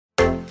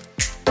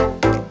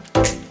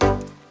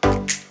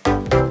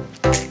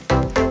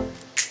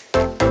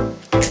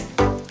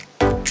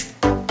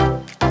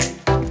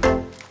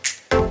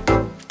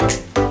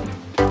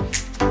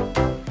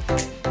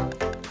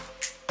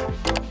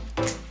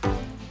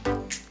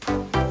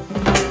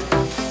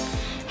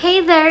Hey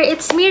there,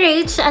 it's me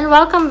Rach and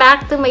welcome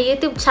back to my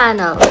YouTube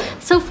channel.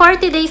 So for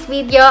today's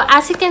video,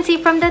 as you can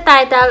see from the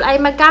title, ay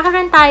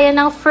magkakaroon tayo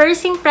ng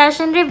first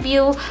impression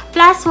review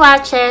plus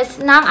swatches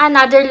ng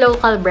another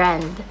local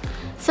brand.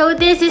 So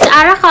this is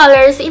Ara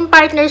Colours in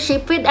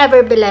partnership with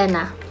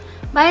Bilena.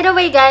 By the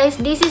way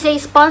guys, this is a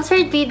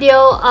sponsored video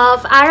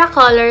of Ara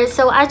Colours,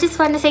 so I just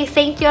want to say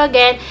thank you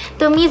again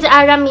to Ms.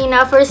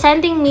 Mina for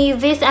sending me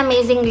these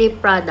amazing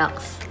lip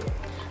products.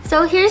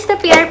 So here's the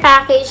PR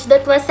package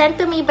that was sent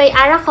to me by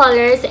Ara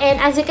Colours,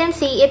 and as you can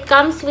see, it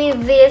comes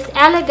with this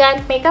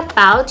elegant makeup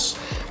pouch.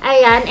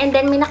 Ayan, and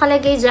then may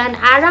nakalagay dyan,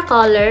 Ara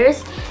Colours.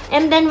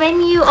 And then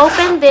when you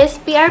open this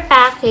PR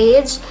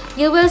package,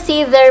 you will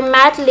see their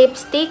matte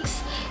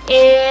lipsticks.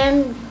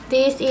 And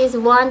this is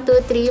 1,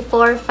 2, 3,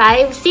 4,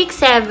 5, 6,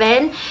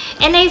 7.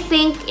 And I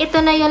think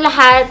ito na yung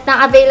lahat ng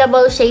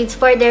available shades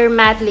for their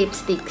matte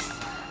lipsticks.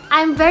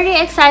 I'm very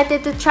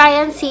excited to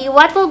try and see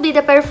what will be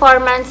the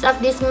performance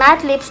of this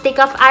matte lipstick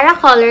of Ara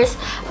Colours.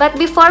 But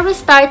before we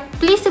start,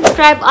 please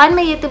subscribe on my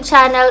YouTube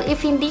channel.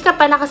 If hindi ka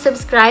pa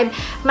nakasubscribe,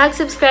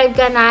 mag-subscribe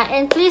ka na.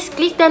 And please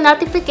click the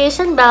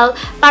notification bell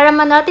para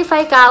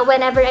ma-notify ka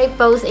whenever I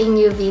post a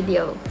new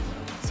video.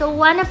 So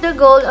one of the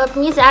goals of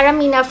Ms.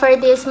 Mina for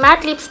this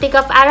matte lipstick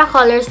of Ara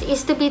Colours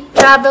is to be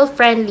travel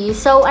friendly.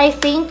 So I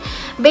think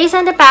based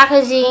on the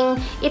packaging,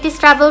 it is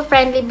travel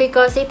friendly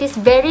because it is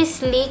very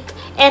sleek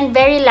and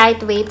very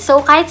lightweight.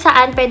 So kahit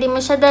saan pwede mo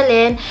siya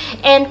dalhin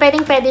and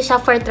pwede siya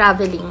for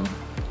traveling.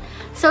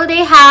 So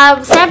they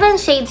have 7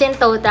 shades in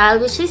total,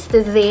 which is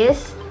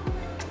this.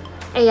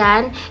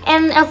 Ayan.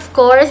 And of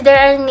course, they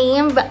are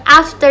named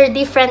after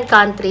different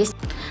countries.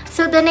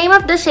 So the name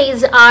of the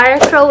shades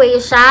are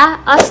Croatia,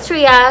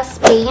 Austria,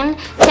 Spain,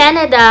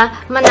 Canada,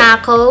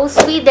 Monaco,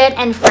 Sweden,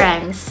 and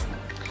France.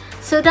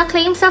 So the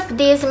claims of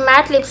this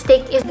matte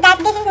lipstick is that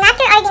this is not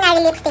your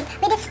ordinary lipstick.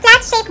 With its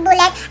flat-shaped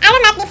bullet, Ara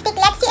Matte Lipstick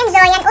lets you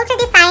enjoy an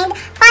ultra-defined,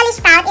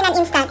 polished pout in an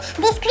instant.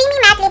 This creamy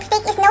matte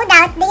lipstick is no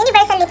doubt the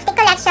universal lipstick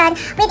collection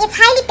with its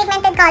highly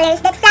pigmented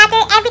colors that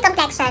flatter every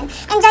complexion.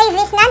 Enjoy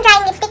this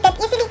non-drying lipstick that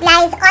easily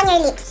glides on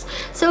your lips.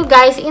 So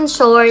guys, in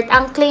short,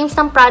 ang claims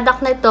ng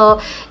product na to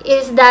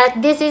is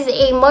that this is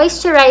a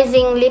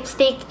moisturizing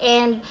lipstick,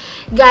 and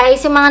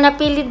guys, yung mga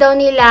napili daw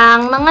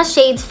nilang mga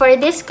shades for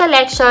this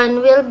collection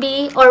will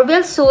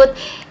suit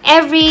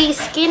every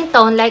skin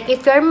tone, like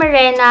if you're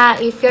morena,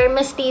 if you're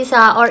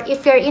mestiza, or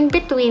if you're in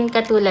between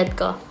katulad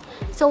ko.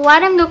 So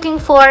what I'm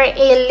looking for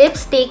a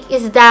lipstick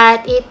is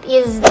that it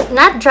is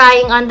not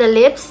drying on the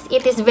lips,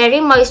 it is very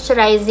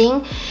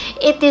moisturizing,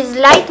 it is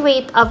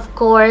lightweight of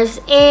course,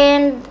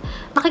 and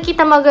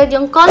makikita mo agad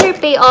yung color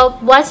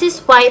payoff once you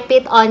swipe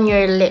it on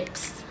your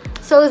lips.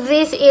 So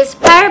this is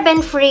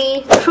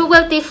paraben-free,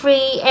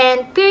 cruelty-free,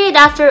 and period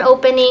after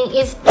opening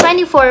is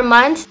 24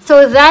 months.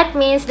 So that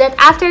means that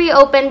after you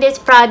open this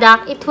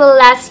product, it will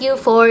last you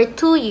for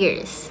 2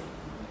 years.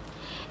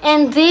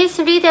 And this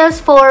retails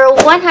for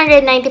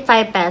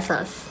 195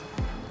 pesos.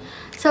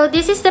 So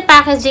this is the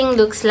packaging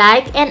looks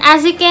like, and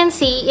as you can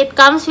see, it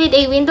comes with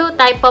a window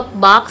type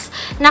of box.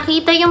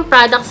 Nakita yung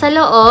product sa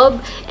loob,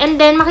 and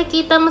then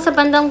makikita mo sa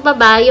bandang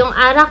baba yung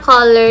Ara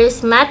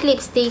Colours Matte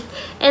Lipstick,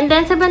 and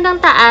then sa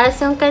bandang taas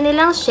yung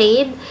kanilang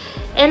shade,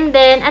 and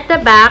then at the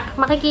back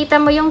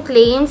makikita mo yung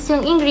claims,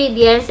 yung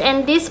ingredients,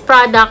 and this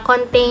product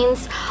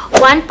contains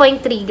 1.3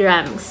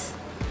 grams.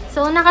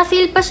 So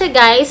nakaseal pa siya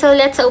guys, so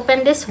let's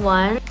open this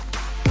one.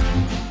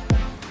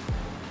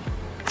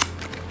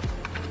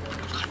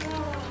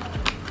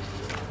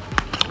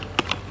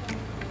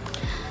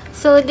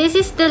 So this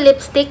is the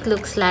lipstick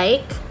looks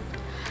like.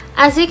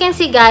 As you can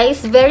see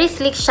guys, very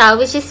sleek siya,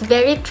 which is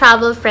very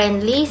travel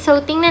friendly.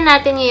 So tingnan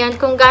natin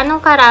ngayon kung gaano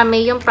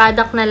karami yung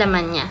product na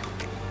laman niya.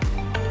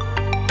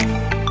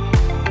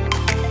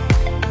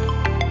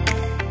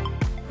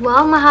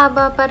 Wow,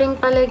 mahaba pa rin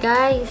pala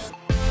guys.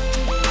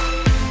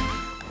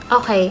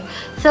 Okay,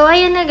 so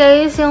ayan na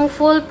guys yung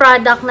full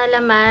product na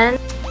laman.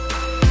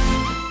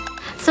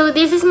 So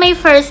this is my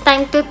first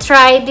time to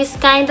try this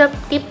kind of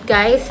tip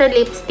guys sa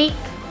lipstick.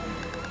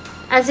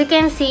 As you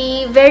can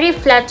see, very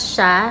flat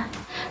siya.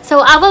 So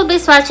I will be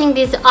swatching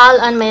this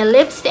all on my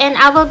lips, and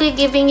I will be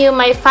giving you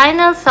my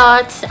final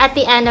thoughts at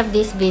the end of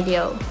this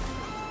video.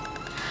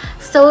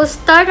 So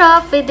start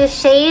off with the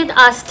shade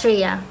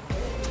Austria.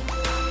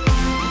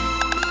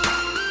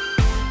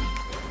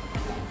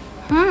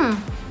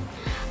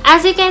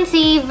 As you can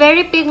see,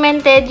 very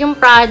pigmented yung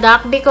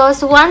product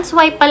because one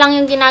swipe pa lang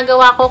yung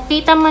ginagawa ko,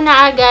 kita mo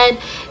na agad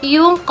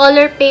yung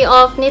color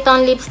payoff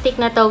nitong lipstick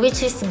na to,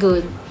 which is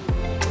good.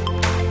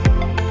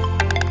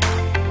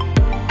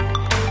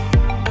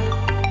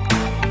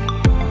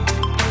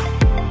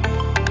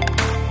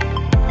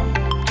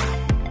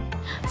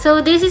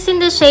 So this is in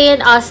the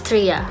shade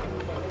Austria.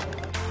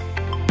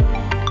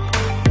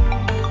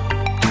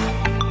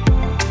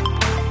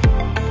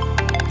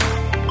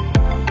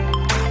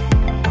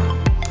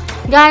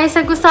 Guys,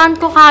 nagustuhan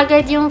ko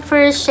kagad yung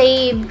first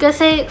shade.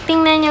 Kasi,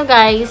 tingnan nyo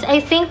guys,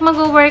 I think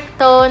mag-work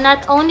to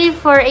not only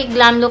for a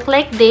glam look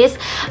like this,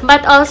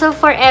 but also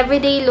for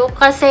everyday look.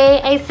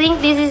 Kasi, I think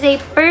this is a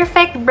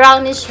perfect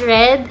brownish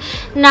red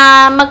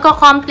na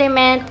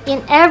magko-complement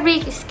in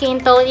every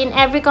skin tone, in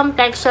every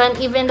complexion,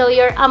 even though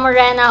you're a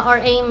morena or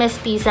a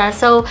mestiza.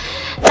 So,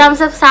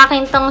 thumbs up sa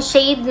akin tong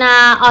shade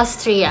na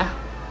Austria.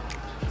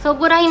 So,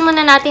 burahin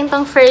muna natin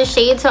tong first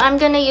shade. So, I'm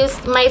gonna use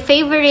my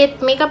favorite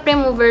makeup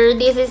remover.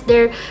 This is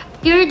their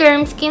Pure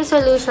Derm Skin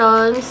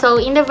Solution. So,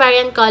 in the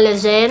variant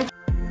Collagen.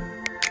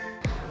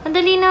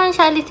 Madali naman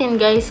siya alisin,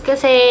 guys.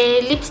 Kasi,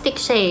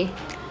 lipstick siya eh.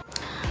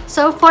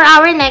 So, for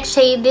our next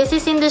shade, this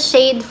is in the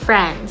shade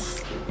France.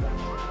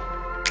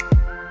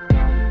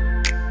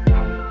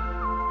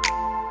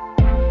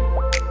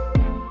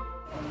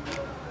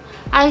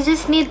 I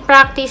just need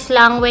practice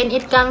lang when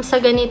it comes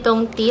sa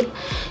ganitong tip.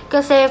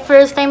 Kasi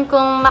first time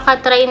kong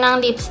makatry ng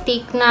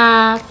lipstick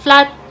na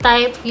flat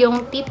type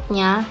yung tip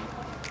niya.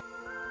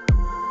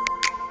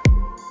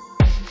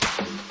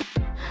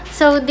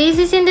 So, this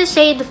is in the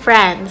shade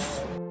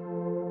France.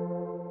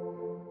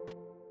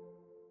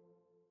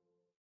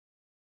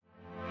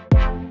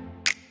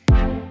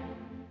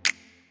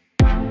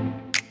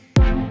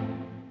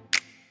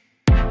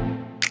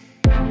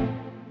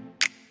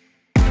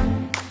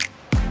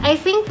 I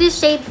think this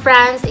shade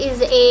France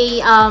is a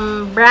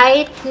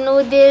bright,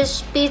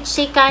 nudish,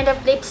 peachy kind of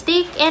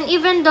lipstick. And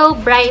even though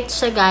bright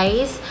siya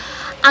guys,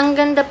 ang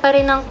ganda pa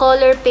rin ng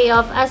color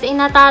payoff. As in,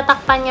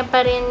 natatakpan niya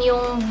pa rin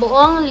yung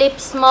buong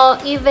lips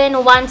mo even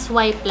one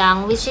swipe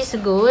lang, which is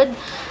good.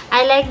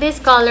 I like this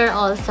color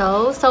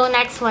also. So,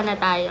 next one na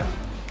tayo.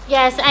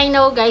 Yes, I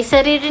know guys,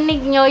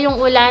 saririnig nyo yung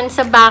ulan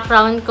sa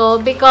background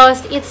ko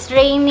because it's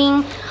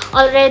raining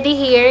already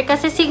here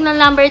kasi signal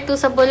number 2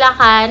 sa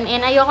Bulacan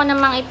and ayoko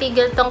namang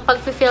ipigil tong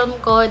pag-film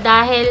ko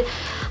dahil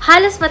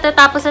halos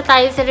matatapos na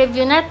tayo sa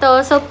review na to.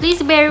 So,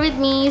 please bear with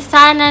me.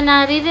 Sana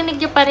naririnig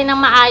nyo pa rin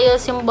ng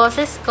maayos yung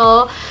boses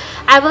ko.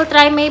 I will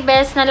try my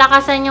best na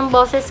lakasan yung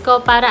boses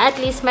ko para at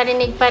least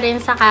marinig pa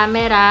rin sa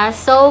camera.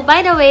 So,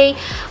 by the way,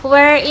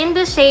 we're in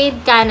the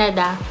shade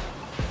Canada.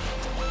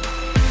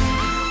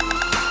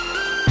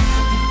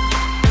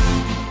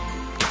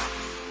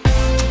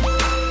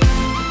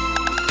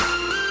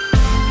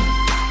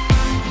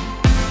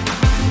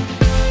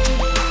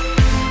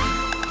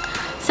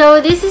 So,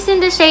 this is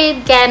in the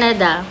shade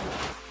Canada.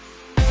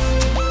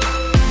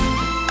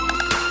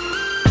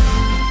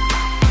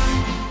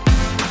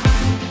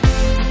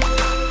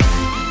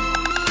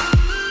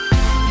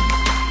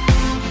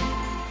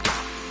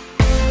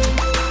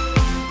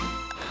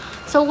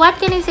 So, what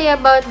can I say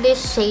about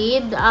this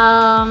shade?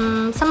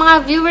 Sa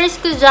mga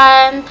viewers ko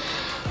dyan,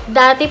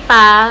 dati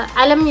pa,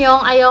 alam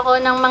nyo,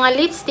 ayoko ng mga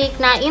lipstick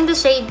na in the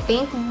shade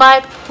pink.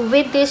 But,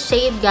 with this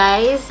shade,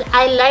 guys,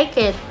 I like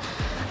it.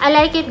 I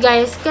like it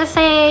guys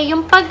kasi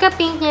yung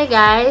pagka-pink niya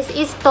guys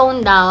is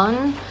toned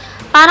down.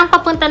 Parang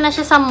papunta na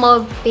siya sa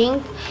mauve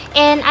pink.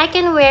 And I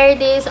can wear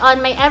this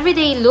on my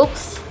everyday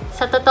looks.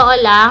 Sa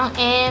totoo lang.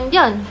 And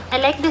yun, I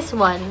like this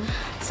one.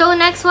 So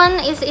next one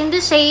is in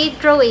the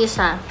shade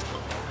Croatia.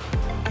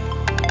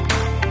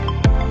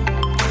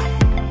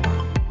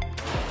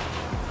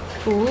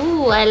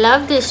 Ooh, I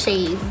love this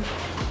shade.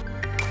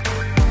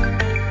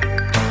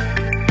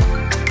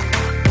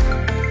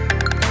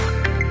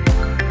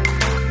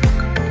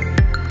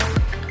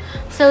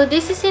 So,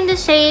 this is in the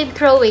shade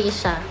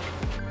Croatia.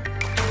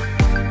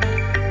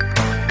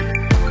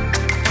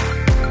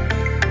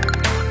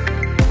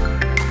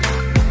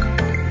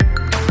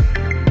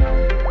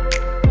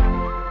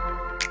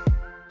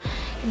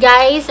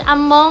 Guys,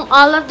 among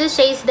all of the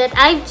shades that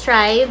I've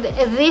tried,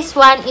 this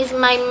one is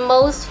my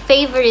most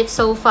favorite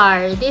so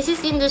far. This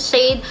is in the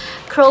shade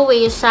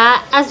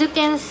Croatia. As you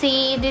can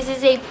see, this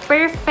is a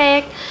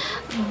perfect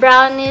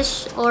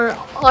brownish or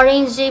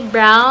orangey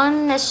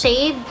brown na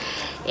shade.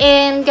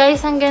 And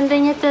guys, ang ganda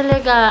niya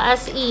talaga,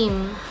 as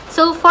in.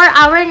 So, for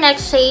our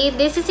next shade,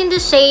 this is in the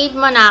shade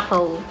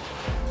Monaco.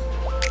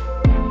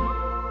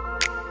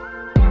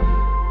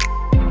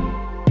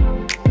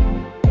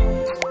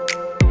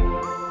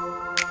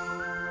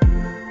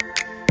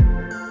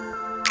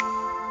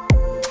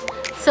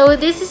 So,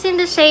 this is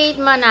in the shade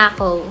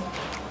Monaco.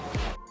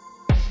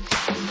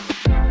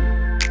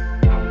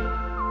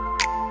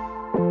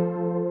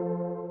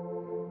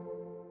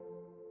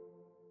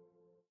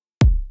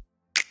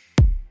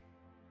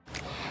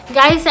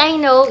 Guys, I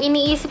know,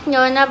 iniisip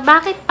nyo na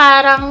bakit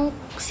parang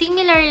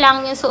similar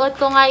lang yung suot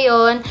ko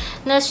ngayon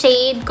na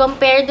shade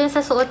compared dun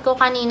sa suot ko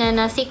kanina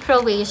na si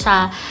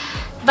Croatia.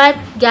 But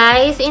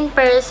guys, in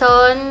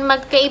person,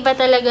 magkaiba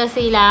talaga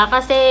sila.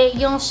 Kasi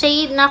yung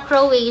shade na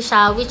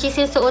Croatia, which is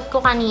yung suot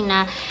ko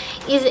kanina,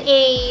 is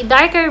a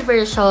darker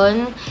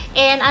version.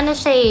 And ano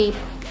siya,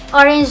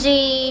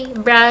 orangey,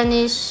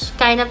 brownish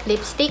kind of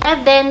lipstick.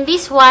 And then,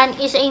 this one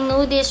is a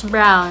nudish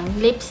brown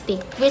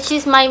lipstick, which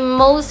is my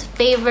most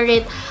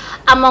favorite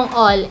among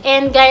all.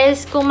 And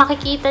guys, kung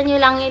makikita nyo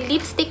lang yung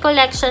lipstick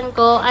collection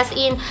ko, as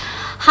in,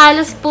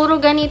 halos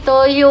puro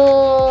ganito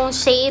yung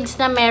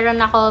shades na meron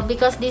ako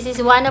because this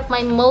is one of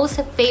my most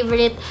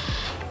favorite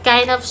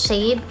kind of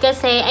shade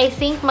kasi I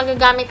think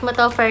magagamit mo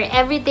to for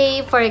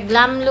everyday, for a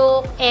glam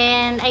look,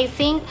 and I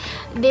think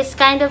this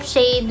kind of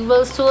shade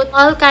will suit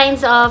all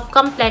kinds of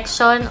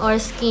complexion or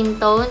skin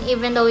tone,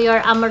 even though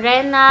you're a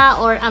morena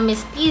or a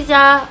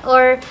mestiza,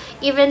 or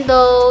even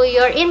though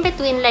you're in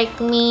between like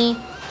me,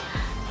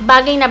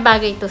 bagay na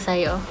bagay to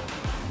sa'yo.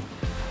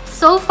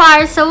 So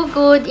far, so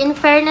good. In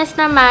fairness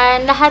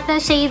naman, lahat ng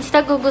shades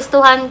na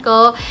gugustuhan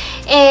ko.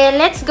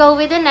 Let's go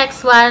with the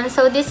next one.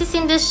 So, this is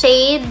in the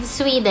shade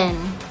Sweden.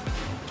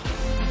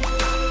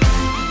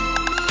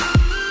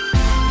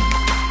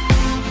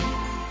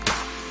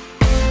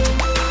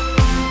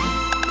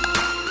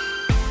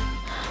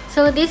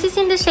 So, this is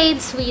in the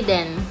shade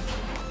Sweden.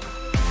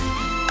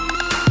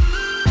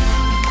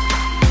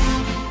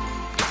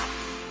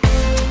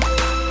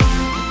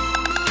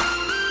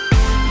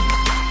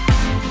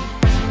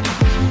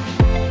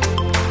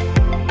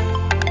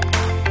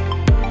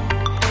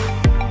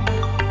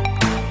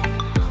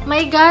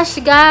 My gosh,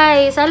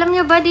 guys! Alam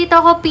nyo ba, dito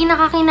ako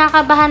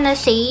pinakakinakabahan na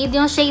shade,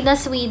 yung shade na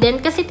Sweden.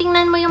 Kasi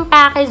tingnan mo yung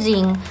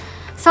packaging.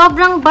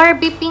 Sobrang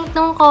Barbie pink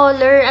nung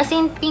color. As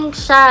in, pink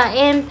siya.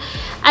 And,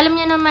 alam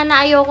niyo naman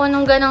na ayoko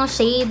nung ganong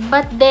shade.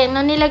 But then,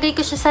 nung nilagay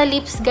ko siya sa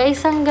lips,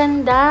 guys, ang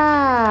ganda.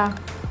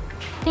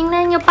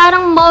 Tingnan nyo,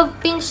 parang mauve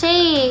pink siya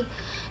eh.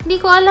 Hindi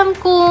ko alam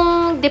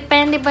kung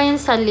depende ba yun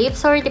sa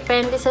lips or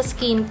depende sa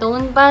skin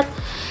tone. But,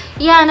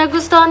 yeah,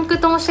 nagustuhan ko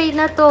tong shade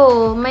na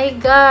to. My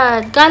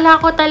God. Kala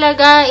ko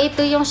talaga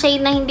ito yung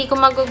shade na hindi ko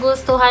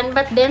magugustuhan.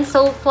 But then,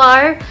 so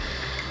far,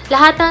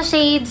 lahat ng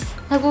shades,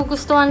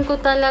 nagugustuhan ko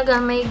talaga.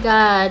 My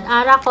God.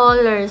 Ara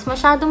Colours.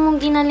 Masyado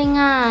mong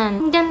ginalingan.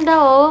 Ang ganda,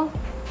 oh.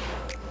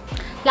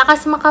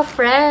 Lakas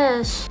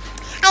maka-fresh.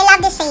 I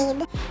love the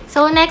shade.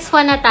 So, next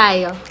one na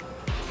tayo.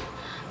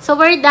 So,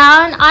 we're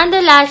down on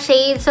the last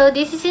shade. So,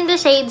 this is in the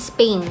shade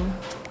Spain.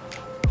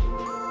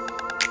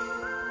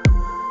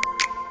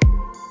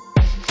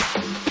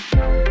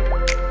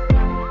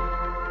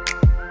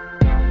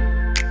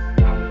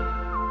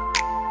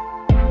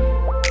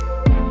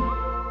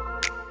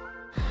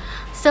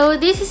 So,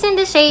 this is in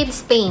the shade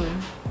Spain.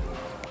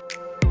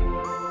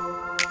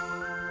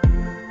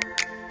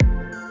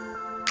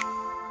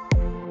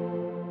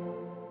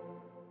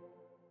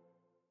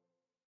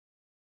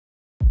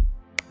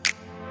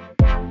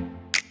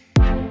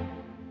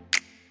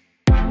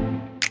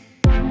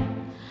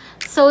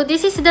 So,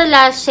 this is the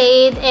last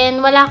shade and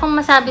wala akong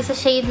masabi sa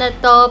shade na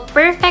to.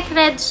 Perfect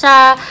red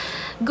siya.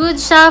 Good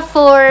siya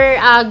for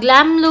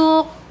glam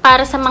look,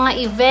 para sa mga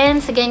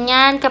events,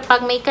 ganyan.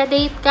 Kapag may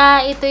ka-date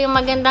ka, ito yung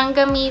magandang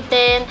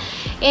gamitin.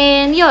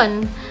 And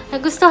yun,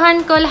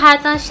 nagustuhan ko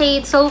lahat ng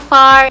shade so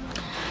far.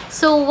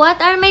 So, what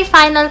are my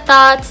final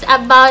thoughts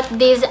about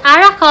this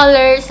Ara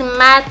Colours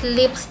Matte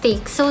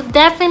Lipstick? So,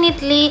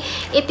 definitely,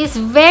 it is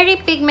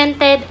very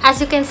pigmented. As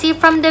you can see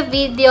from the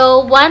video,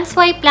 one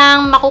swipe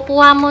lang,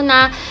 makukuha mo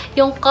na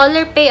yung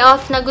color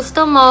payoff na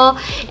gusto mo.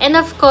 And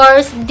of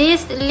course,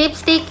 this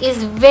lipstick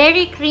is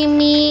very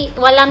creamy.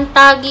 Walang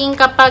tagging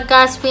kapag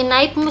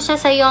swipe mo siya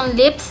sa iyong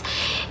lips.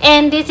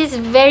 And this is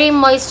very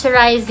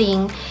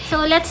moisturizing.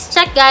 So, let's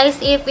check guys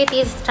if it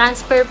is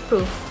transfer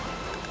proof.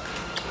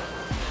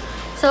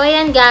 So,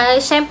 ayan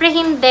guys. Syempre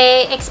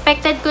hindi.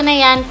 Expected ko na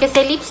yan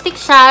kasi lipstick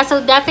siya.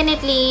 So,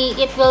 definitely,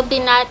 it will be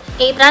not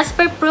a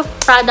transfer-proof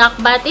product.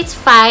 But, it's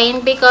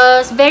fine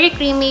because very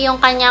creamy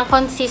yung kanyang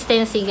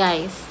consistency,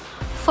 guys.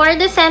 For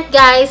the scent,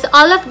 guys,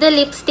 all of the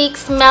lipstick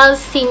smells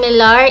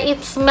similar.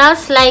 It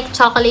smells like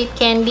chocolate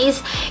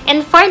candies.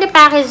 And for the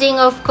packaging,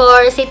 of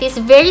course, it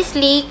is very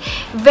sleek,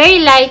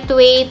 very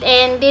lightweight,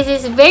 and this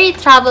is very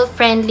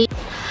travel-friendly.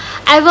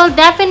 I will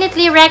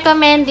definitely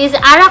recommend this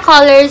Ara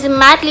Colours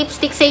Matte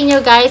Lipstick sa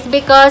inyo guys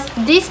because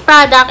this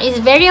product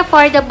is very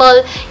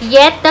affordable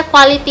yet the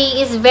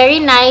quality is very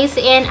nice,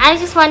 and I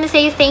just want to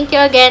say thank you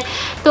again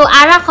to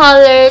Ara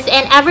Colours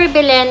and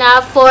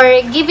Bilena for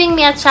giving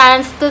me a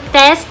chance to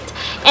test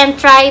and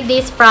try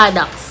these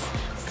products.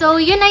 So,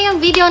 yun na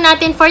yung video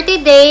natin for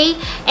today.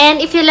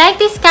 And if you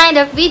like this kind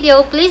of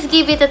video, please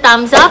give it a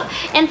thumbs up.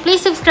 And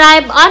please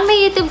subscribe on my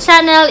YouTube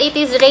channel. It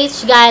is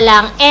Rach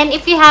Galang. And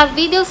if you have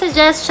video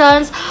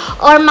suggestions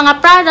or mga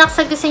products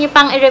na gusto nyo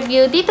pang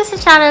i-review dito sa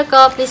channel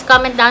ko, please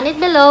comment down it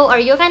below or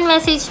you can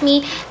message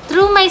me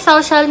through my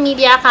social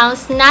media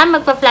accounts na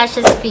magpa-flash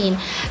sa screen.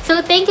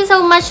 So, thank you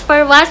so much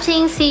for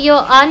watching. See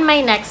you on my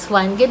next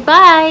one.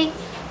 Goodbye!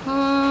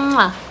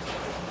 Mwah!